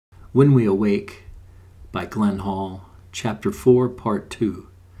When We Awake by Glenn Hall, Chapter 4, Part 2,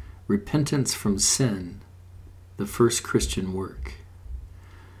 Repentance from Sin, the First Christian Work.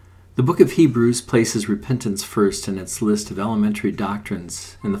 The book of Hebrews places repentance first in its list of elementary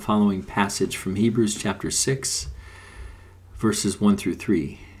doctrines in the following passage from Hebrews chapter 6, verses 1 through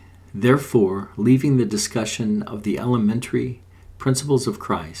 3. Therefore, leaving the discussion of the elementary principles of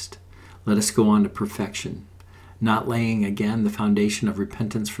Christ, let us go on to perfection, not laying again the foundation of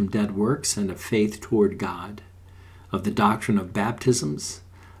repentance from dead works and of faith toward God, of the doctrine of baptisms,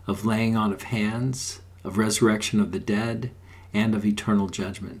 of laying on of hands, of resurrection of the dead, and of eternal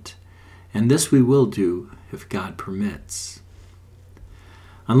judgment. And this we will do if God permits.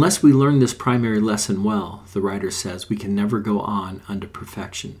 Unless we learn this primary lesson well, the writer says, we can never go on unto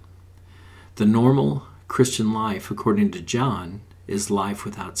perfection. The normal Christian life, according to John, is life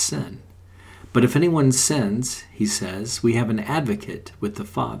without sin. But if anyone sins, he says, we have an advocate with the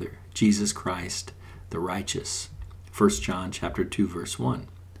Father, Jesus Christ, the righteous. 1 John chapter 2, verse 1.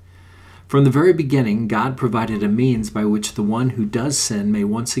 From the very beginning, God provided a means by which the one who does sin may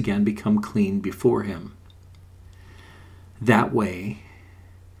once again become clean before him. That way,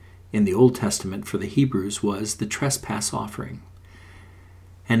 in the Old Testament for the Hebrews, was the trespass offering.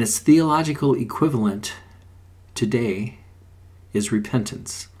 And its theological equivalent today is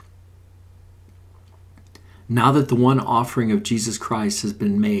repentance. Now that the one offering of Jesus Christ has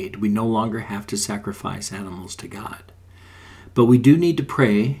been made, we no longer have to sacrifice animals to God. But we do need to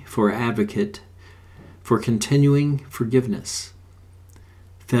pray for an advocate for continuing forgiveness.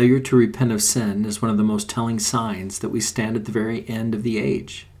 Failure to repent of sin is one of the most telling signs that we stand at the very end of the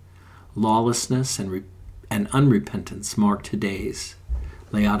age. Lawlessness and unrepentance mark today's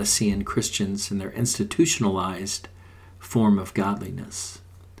Laodicean Christians in their institutionalized form of godliness.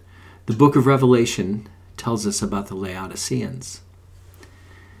 The book of Revelation tells us about the Laodiceans.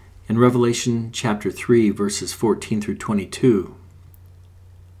 In Revelation chapter 3, verses 14 through 22,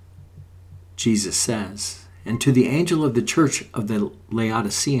 Jesus says, "And to the angel of the church of the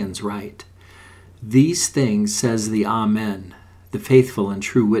Laodiceans write, These things says the Amen, the faithful and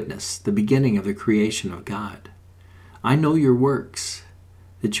true witness, the beginning of the creation of God. I know your works,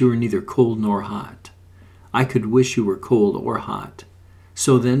 that you are neither cold nor hot. I could wish you were cold or hot.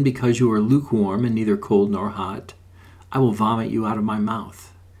 So then, because you are lukewarm and neither cold nor hot, I will vomit you out of my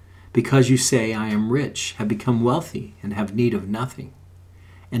mouth. Because you say, I am rich, have become wealthy, and have need of nothing,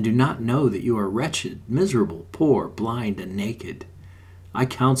 and do not know that you are wretched, miserable, poor, blind, and naked, I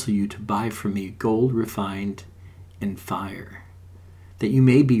counsel you to buy from me gold refined in fire, that you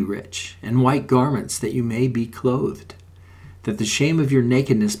may be rich, and white garments, that you may be clothed, that the shame of your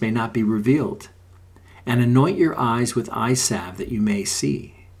nakedness may not be revealed, and anoint your eyes with eye salve that you may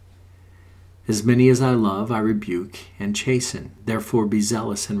see. As many as I love, I rebuke and chasten. Therefore be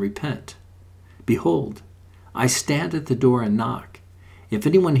zealous and repent. Behold, I stand at the door and knock. If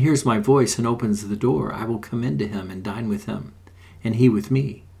anyone hears my voice and opens the door, I will come into him and dine with him, and he with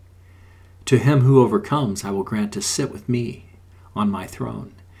me. To him who overcomes, I will grant to sit with me on my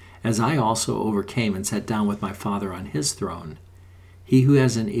throne, as I also overcame and sat down with my Father on his throne. He who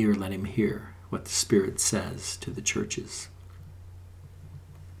has an ear, let him hear what the Spirit says to the churches."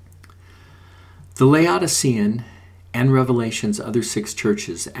 The Laodicean and Revelation's other 6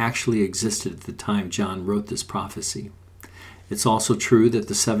 churches actually existed at the time John wrote this prophecy. It's also true that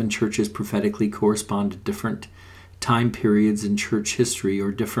the 7 churches prophetically correspond to different time periods in church history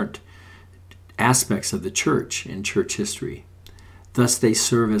or different aspects of the church in church history. Thus they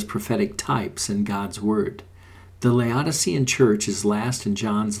serve as prophetic types in God's Word. The Laodicean church is last in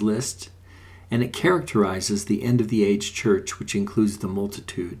John's list, and it characterizes the end-of-the-age church, which includes the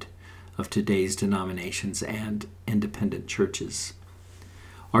multitude of today's denominations and independent churches.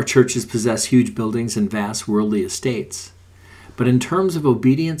 Our churches possess huge buildings and vast worldly estates, but in terms of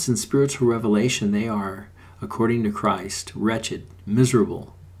obedience and spiritual revelation, they are, according to Christ, wretched,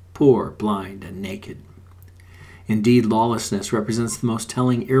 miserable, poor, blind, and naked. Indeed, lawlessness represents the most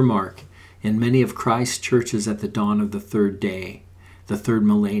telling earmark in many of Christ's churches at the dawn of the third day, the third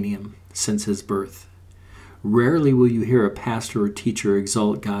millennium since his birth. Rarely will you hear a pastor or teacher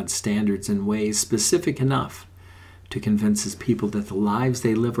exalt God's standards in ways specific enough to convince his people that the lives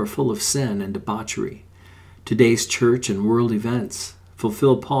they live are full of sin and debauchery. Today's church and world events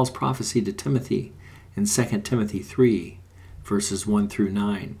fulfill Paul's prophecy to Timothy in 2 Timothy 3, verses 1 through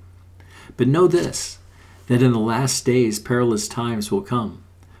 9. But know this, that in the last days perilous times will come.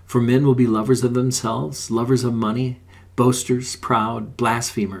 For men will be lovers of themselves, lovers of money, boasters, proud,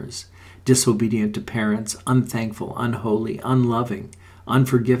 blasphemers, disobedient to parents, unthankful, unholy, unloving,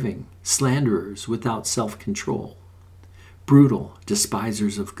 unforgiving, slanderers, without self-control, brutal,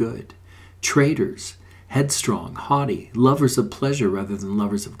 despisers of good, traitors, headstrong, haughty, lovers of pleasure rather than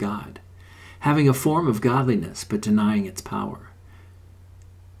lovers of God, having a form of godliness but denying its power.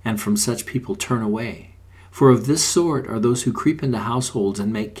 And from such people turn away. For of this sort are those who creep into households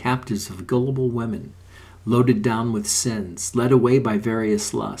and make captives of gullible women, loaded down with sins, led away by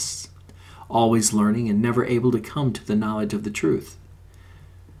various lusts, always learning and never able to come to the knowledge of the truth.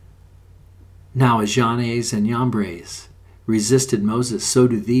 Now as Jannes and Jambres resisted Moses, so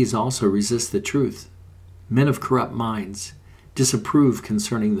do these also resist the truth. Men of corrupt minds disapprove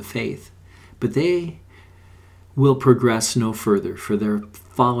concerning the faith, but they will progress no further, for their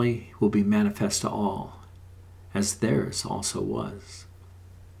folly will be manifest to all, as theirs also was.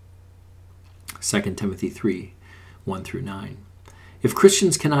 2 Timothy 3, 1-9. If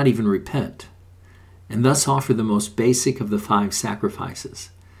Christians cannot even repent, and thus offer the most basic of the 5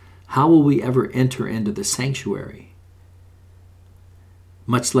 sacrifices, how will we ever enter into the sanctuary,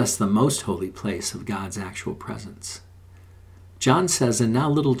 much less the most holy place of God's actual presence? John says, "And now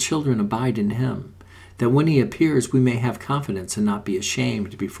little children abide in him, that when he appears we may have confidence and not be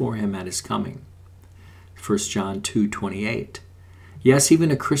ashamed before him at his coming." 1 John 2:28. Yes,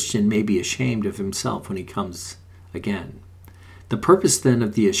 even a Christian may be ashamed of himself when he comes again. The purpose then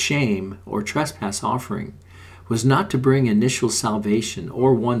of the ashame or trespass offering was not to bring initial salvation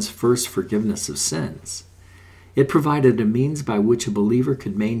or one's first forgiveness of sins. It provided a means by which a believer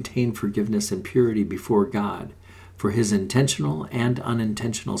could maintain forgiveness and purity before God for his intentional and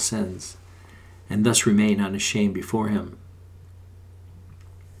unintentional sins, and thus remain unashamed before him.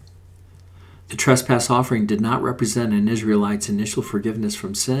 The trespass offering did not represent an Israelite's initial forgiveness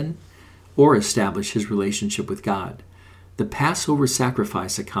from sin or establish his relationship with God. The Passover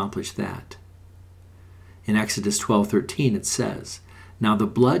sacrifice accomplished that. In Exodus 12:13 it says, "Now the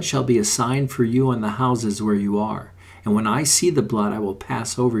blood shall be a sign for you on the houses where you are, and when I see the blood I will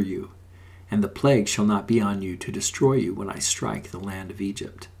pass over you, and the plague shall not be on you to destroy you when I strike the land of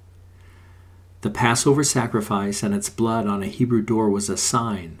Egypt." The Passover sacrifice and its blood on a Hebrew door was a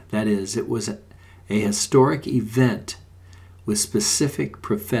sign, that is, it was a historic event with specific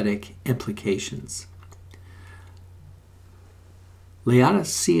prophetic implications.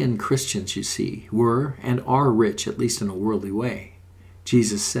 Laodicean Christians, you see, were and are rich, at least in a worldly way.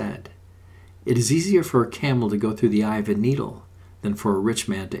 Jesus said, "It is easier for a camel to go through the eye of a needle than for a rich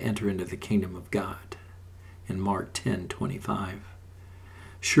man to enter into the kingdom of God," in Mark 10:25.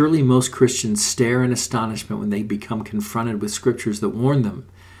 Surely most Christians stare in astonishment when they become confronted with scriptures that warn them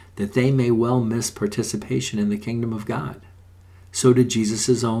that they may well miss participation in the kingdom of God. So did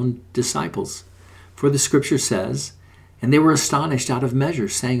Jesus' own disciples. For the scripture says, "And they were astonished out of measure,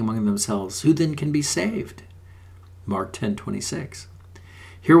 saying among themselves, 'Who then can be saved?'" Mark 10:26.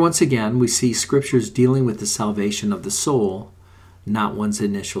 Here once again we see scriptures dealing with the salvation of the soul, not one's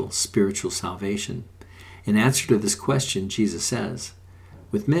initial spiritual salvation. In answer to this question, Jesus says,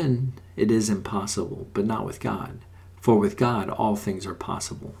 "With men it is impossible, but not with God. For with God all things are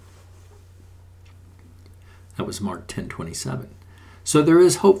possible." That was Mark 10:27. So there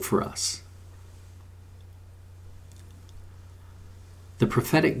is hope for us. The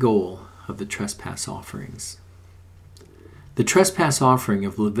prophetic goal of the trespass offerings. The trespass offering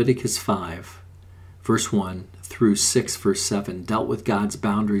of Leviticus 5, verse 1 through 6, verse 7, dealt with God's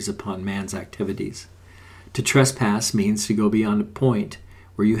boundaries upon man's activities. To trespass means to go beyond a point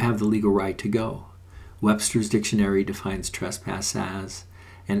where you have the legal right to go. Webster's dictionary defines trespass as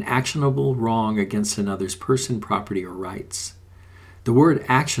an actionable wrong against another's person, property, or rights. The word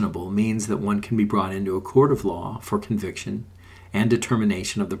actionable means that one can be brought into a court of law for conviction and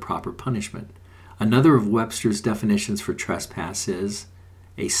determination of the proper punishment. Another of Webster's definitions for trespass is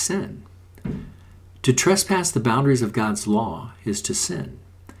a sin. To trespass the boundaries of God's law is to sin.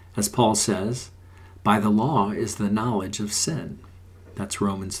 As Paul says, "By the law is the knowledge of sin." That's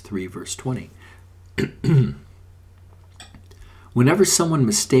Romans 3, verse 20. Whenever someone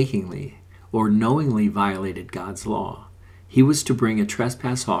mistakenly or knowingly violated God's law, he was to bring a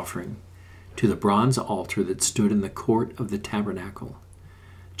trespass offering to the bronze altar that stood in the court of the tabernacle.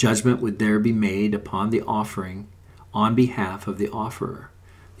 Judgment would there be made upon the offering on behalf of the offerer.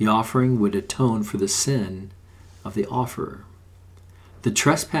 The offering would atone for the sin of the offerer. The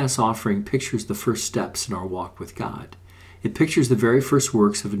trespass offering pictures the first steps in our walk with God. It pictures the very first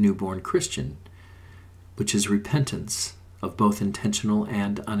works of a newborn Christian, which is repentance of both intentional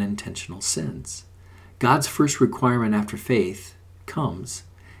and unintentional sins. God's first requirement after faith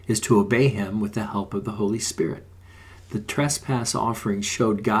is to obey him with the help of the Holy Spirit. The trespass offering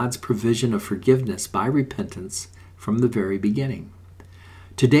showed God's provision of forgiveness by repentance from the very beginning.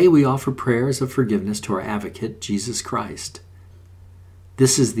 Today we offer prayers of forgiveness to our advocate, Jesus Christ.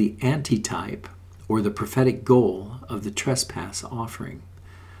 This is the antitype, or the prophetic goal, of the trespass offering.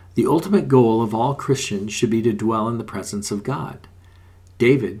 The ultimate goal of all Christians should be to dwell in the presence of God.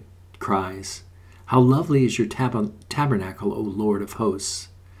 David cries, "How lovely is your tabernacle, O Lord of hosts!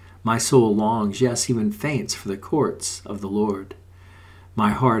 My soul longs, yes, even faints, for the courts of the Lord. My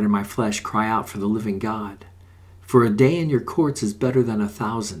heart and my flesh cry out for the living God. For a day in your courts is better than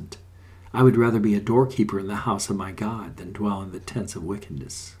 1,000. I would rather be a doorkeeper in the house of my God than dwell in the tents of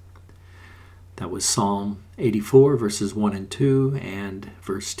wickedness." That was Psalm 84, verses 1 and 2, and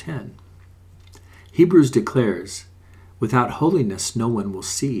verse 10. Hebrews declares, "Without holiness no one will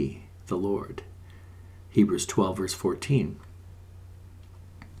see the Lord." Hebrews 12, verse 14.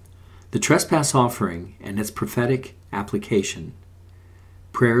 The trespass offering and its prophetic application,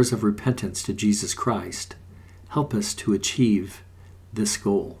 prayers of repentance to Jesus Christ, help us to achieve this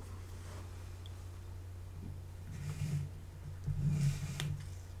goal.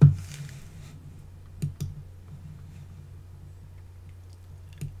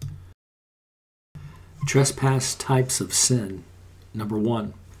 Trespass types of sin. Number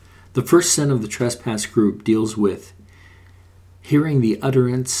 1. The first sin of the trespass group deals with hearing the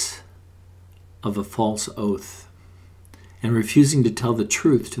utterance of a false oath and refusing to tell the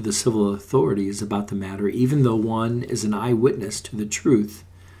truth to the civil authorities about the matter, even though one is an eyewitness to the truth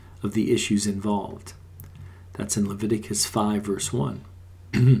of the issues involved. That's in Leviticus 5, verse 1.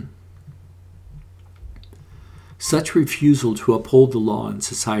 Such refusal to uphold the law in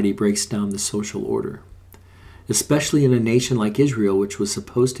society breaks down the social order, especially in a nation like Israel, which was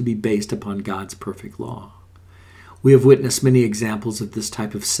supposed to be based upon God's perfect law. We have witnessed many examples of this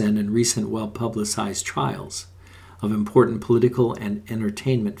type of sin in recent well-publicized trials of important political and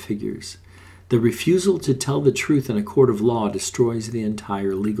entertainment figures. The refusal to tell the truth in a court of law destroys the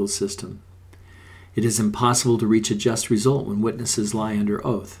entire legal system. It is impossible to reach a just result when witnesses lie under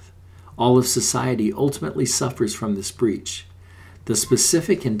oath. All of society ultimately suffers from this breach. The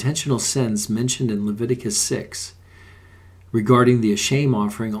specific intentional sins mentioned in Leviticus 6 regarding the Asham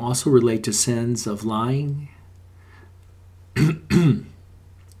offering also relate to sins of lying,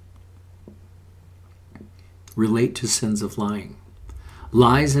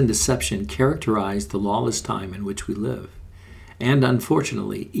 Lies and deception characterize the lawless time in which we live, and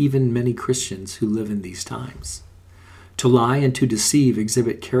unfortunately, even many Christians who live in these times. To lie and to deceive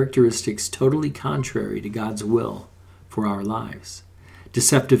exhibit characteristics totally contrary to God's will for our lives.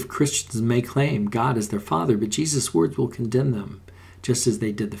 Deceptive Christians may claim God is their Father, but Jesus' words will condemn them, just as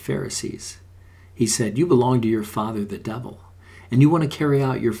they did the Pharisees. He said, "You belong to your father, the devil, and you want to carry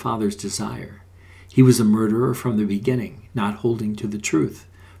out your father's desire. He was a murderer from the beginning, not holding to the truth,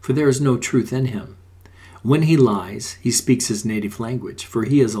 for there is no truth in him. When he lies, he speaks his native language, for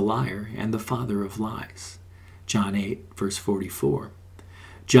he is a liar and the father of lies." John 8, verse 44.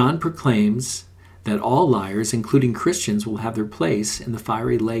 John proclaims that all liars, including Christians, will have their place in the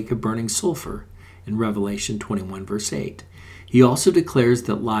fiery lake of burning sulfur in Revelation 21, verse 8. He also declares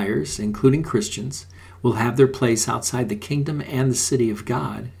that liars, including Christians, will have their place outside the kingdom and the city of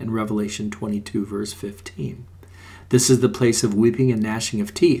God in Revelation 22, verse 15. This is the place of weeping and gnashing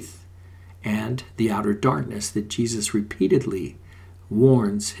of teeth and the outer darkness that Jesus repeatedly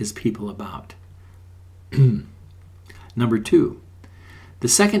warns his people about. Number 2. The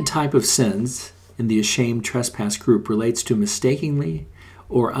second type of sins in the Asham trespass group relates to mistakenly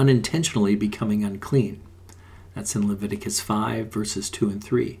or unintentionally becoming unclean. That's in Leviticus 5, verses 2 and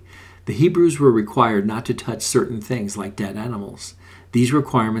 3. The Hebrews were required not to touch certain things like dead animals. These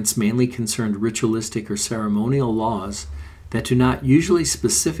requirements mainly concerned ritualistic or ceremonial laws that do not usually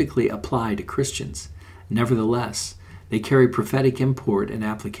specifically apply to Christians. Nevertheless, they carry prophetic import and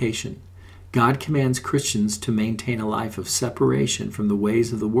application. God commands Christians to maintain a life of separation from the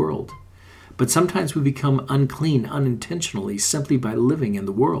ways of the world. But sometimes we become unclean unintentionally simply by living in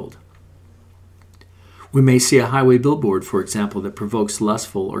the world. We may see a highway billboard, for example, that provokes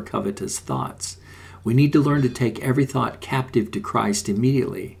lustful or covetous thoughts. We need to learn to take every thought captive to Christ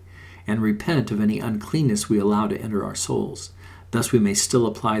immediately and repent of any uncleanness we allow to enter our souls. Thus we may still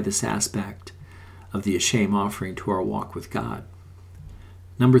apply this aspect of the Asham offering to our walk with God.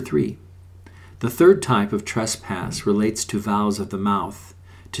 Number 3. The third type of trespass relates to vows of the mouth,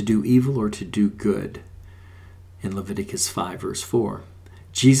 to do evil or to do good, in Leviticus 5, verse 4.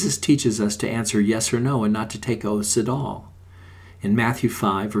 Jesus teaches us to answer yes or no and not to take oaths at all. In Matthew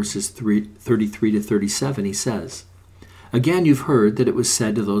 5, verses 33 to 37, he says, "Again you've heard that it was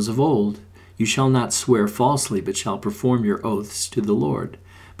said to those of old, 'You shall not swear falsely, but shall perform your oaths to the Lord.'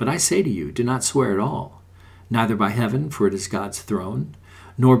 But I say to you, do not swear at all, neither by heaven, for it is God's throne,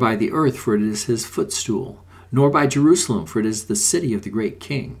 nor by the earth, for it is his footstool, nor by Jerusalem, for it is the city of the great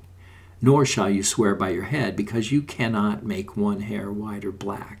king. Nor shall you swear by your head, because you cannot make one hair white or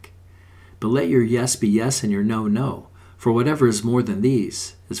black. But let your yes be yes and your no, no, for whatever is more than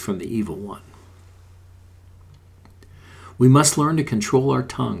these is from the evil one. We must learn to control our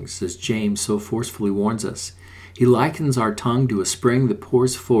tongues, as James so forcefully warns us. He likens our tongue to a spring that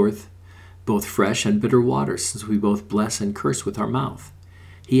pours forth both fresh and bitter water, since we both bless and curse with our mouth.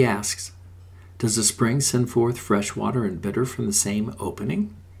 He asks, does a spring send forth fresh water and bitter from the same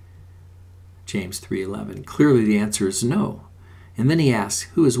opening? James 3:11. Clearly the answer is no. And then he asks,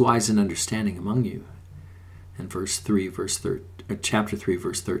 who is wise and understanding among you? In chapter 3,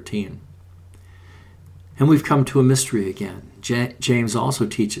 verse 13. And we've come to a mystery again. James also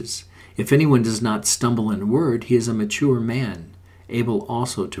teaches, if anyone does not stumble in word, he is a mature man, able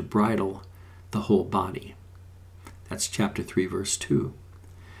also to bridle the whole body. That's chapter 3, verse 2.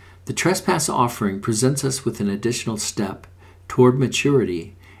 The trespass offering presents us with an additional step toward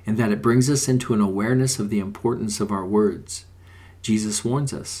maturity in that it brings us into an awareness of the importance of our words. Jesus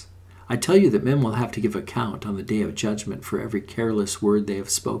warns us, I tell you that men will have to give account on the day of judgment for every careless word they have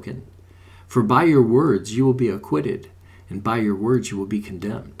spoken. For by your words you will be acquitted, and by your words you will be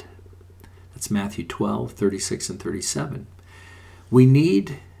condemned. That's Matthew 12:36 and 37. We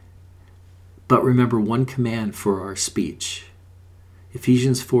need but remember one command for our speech.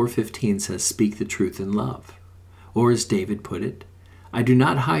 Ephesians 4:15 says, speak the truth in love. Or as David put it, I do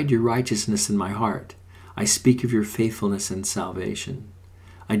not hide your righteousness in my heart. I speak of your faithfulness and salvation.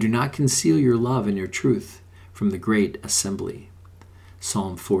 I do not conceal your love and your truth from the great assembly.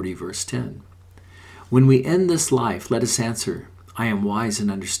 Psalm 40, verse 10. When we end this life, let us answer, I am wise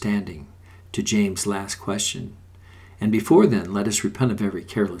and understanding, to James' last question. And before then, let us repent of every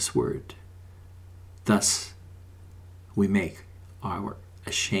careless word. Thus, we make our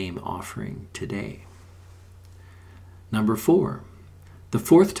shame offering today. Number 4. The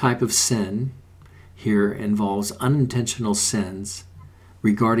fourth type of sin here involves unintentional sins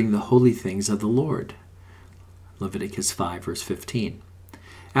regarding the holy things of the Lord. Leviticus 5, verse 15.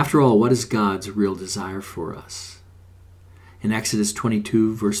 After all, what is God's real desire for us? In Exodus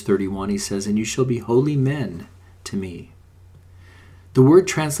 22, verse 31, he says, and you shall be holy men to me. The word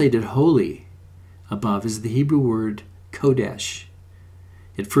translated holy above is the Hebrew word kodesh.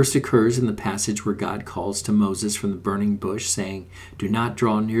 It first occurs in the passage where God calls to Moses from the burning bush, saying, do not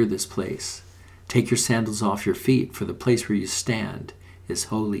draw near this place. Take your sandals off your feet, for the place where you stand is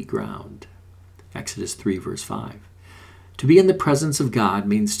holy ground. Exodus 3, verse 5. To be in the presence of God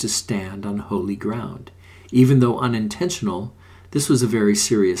means to stand on holy ground. Even though unintentional, this was a very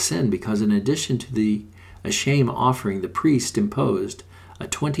serious sin, because in addition to a shame offering, the priest imposed a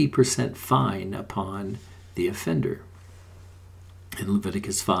 20% fine upon the offender. In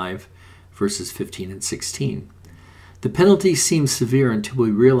Leviticus 5, verses 15 and 16. The penalty seems severe until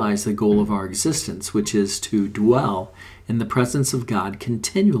we realize the goal of our existence, which is to dwell in the presence of God,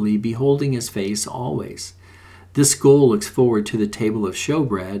 continually beholding his face always. This goal looks forward to the table of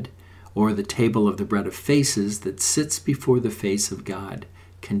showbread, or the table of the bread of faces that sits before the face of God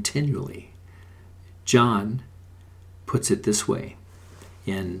continually. John puts it this way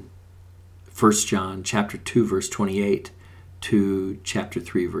in 1 John chapter 2, verse 28 to chapter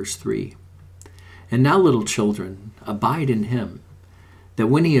 3, verse 3. And now, little children, abide in him, that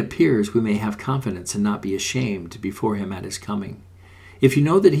when he appears we may have confidence and not be ashamed before him at his coming. If you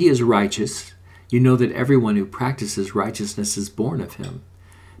know that he is righteous, you know that everyone who practices righteousness is born of him.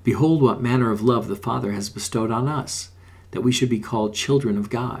 Behold what manner of love the Father has bestowed on us, that we should be called children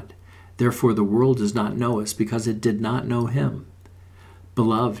of God. Therefore the world does not know us, because it did not know him.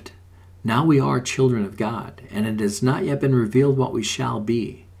 Beloved, now we are children of God, and it has not yet been revealed what we shall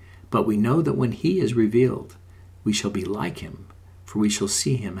be. But we know that when he is revealed, we shall be like him, for we shall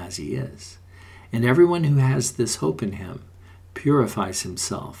see him as he is. And everyone who has this hope in him purifies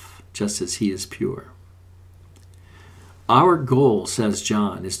himself, just as he is pure. Our goal, says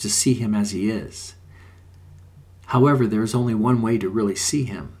John, is to see him as he is. However, there is only one way to really see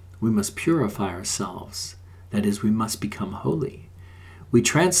him. We must purify ourselves. That is, we must become holy. We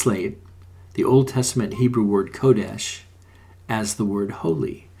translate the Old Testament Hebrew word kodesh as the word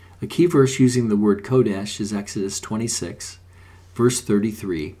holy. A key verse using the word kodesh is Exodus 26, verse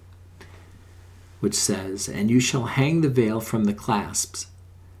 33, which says, and you shall hang the veil from the clasps.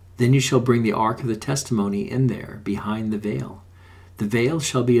 Then you shall bring the ark of the testimony in there, behind the veil. The veil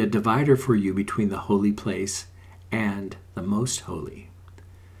shall be a divider for you between the holy place and the most holy.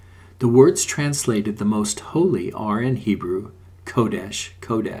 The words translated the most holy are in Hebrew, kodesh,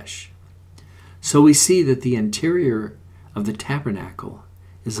 kodesh. So we see that the interior of the tabernacle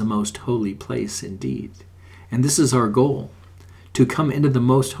is a most holy place indeed. And this is our goal, to come into the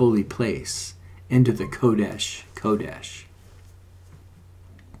most holy place, into the Kodesh Kodesh.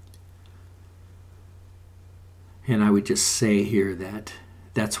 And I would just say here that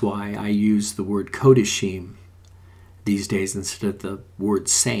that's why I use the word Kodeshim these days instead of the word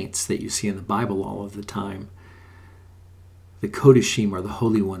saints that you see in the Bible all of the time. The Kodeshim are the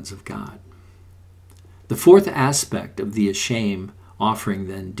holy ones of God. The fourth aspect of the Hashem offering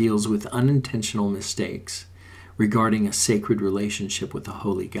then deals with unintentional mistakes regarding a sacred relationship with a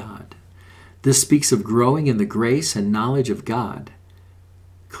holy God. This speaks of growing in the grace and knowledge of God.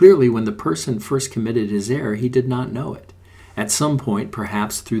 Clearly, when the person first committed his error, he did not know it. At some point,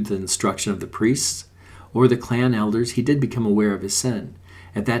 perhaps through the instruction of the priests or the clan elders, he did become aware of his sin.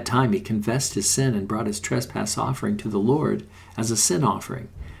 At that time, he confessed his sin and brought his trespass offering to the Lord as a sin offering.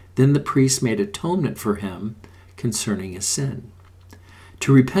 Then the priest made atonement for him concerning his sin.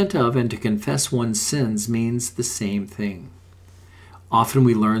 To repent of and to confess one's sins means the same thing. Often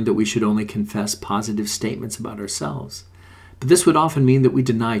we learn that we should only confess positive statements about ourselves. But this would often mean that we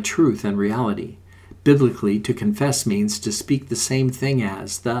deny truth and reality. Biblically, to confess means to speak the same thing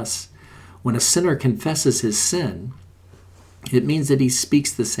as. Thus, when a sinner confesses his sin, it means that he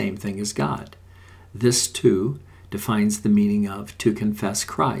speaks the same thing as God. This, too, defines the meaning of to confess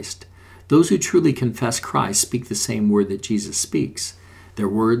Christ. Those who truly confess Christ speak the same word that Jesus speaks. Their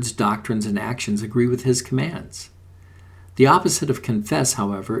words, doctrines, and actions agree with his commands. The opposite of confess,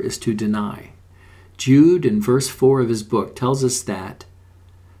 however, is to deny. Jude, in verse 4 of his book, tells us that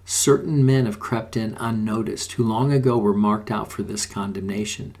certain men have crept in unnoticed, who long ago were marked out for this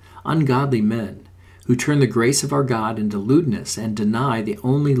condemnation, ungodly men, who turn the grace of our God into lewdness and deny the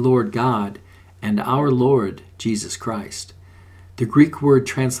only Lord God and our Lord Jesus Christ. The Greek word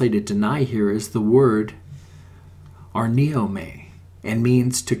translated deny here is the word arneome, and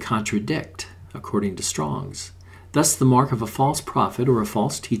means to contradict, according to Strong's. Thus, the mark of a false prophet or a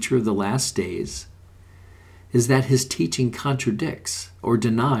false teacher of the last days is that his teaching contradicts or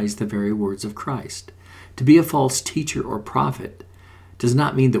denies the very words of Christ. To be a false teacher or prophet does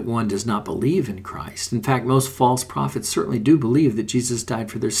not mean that one does not believe in Christ. In fact, most false prophets certainly do believe that Jesus died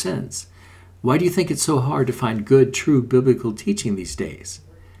for their sins. Why do you think it's so hard to find good, true biblical teaching these days?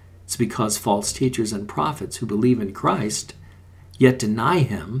 It's because false teachers and prophets who believe in Christ yet deny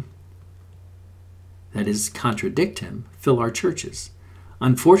him, that is, contradict him, fill our churches.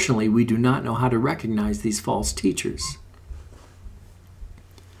 Unfortunately, we do not know how to recognize these false teachers.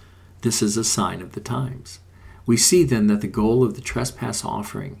 This is a sign of the times. We see then that the goal of the trespass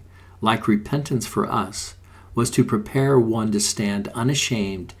offering, like repentance for us, was to prepare one to stand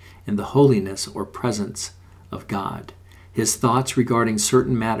unashamed in the holiness or presence of God. His thoughts regarding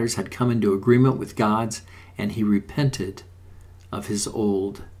certain matters had come into agreement with God's, and he repented of his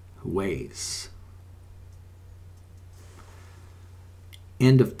old ways.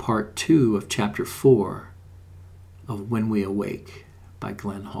 End of part 2 of chapter 4 of When We Awake by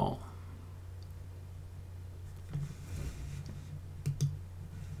Glenn Hall.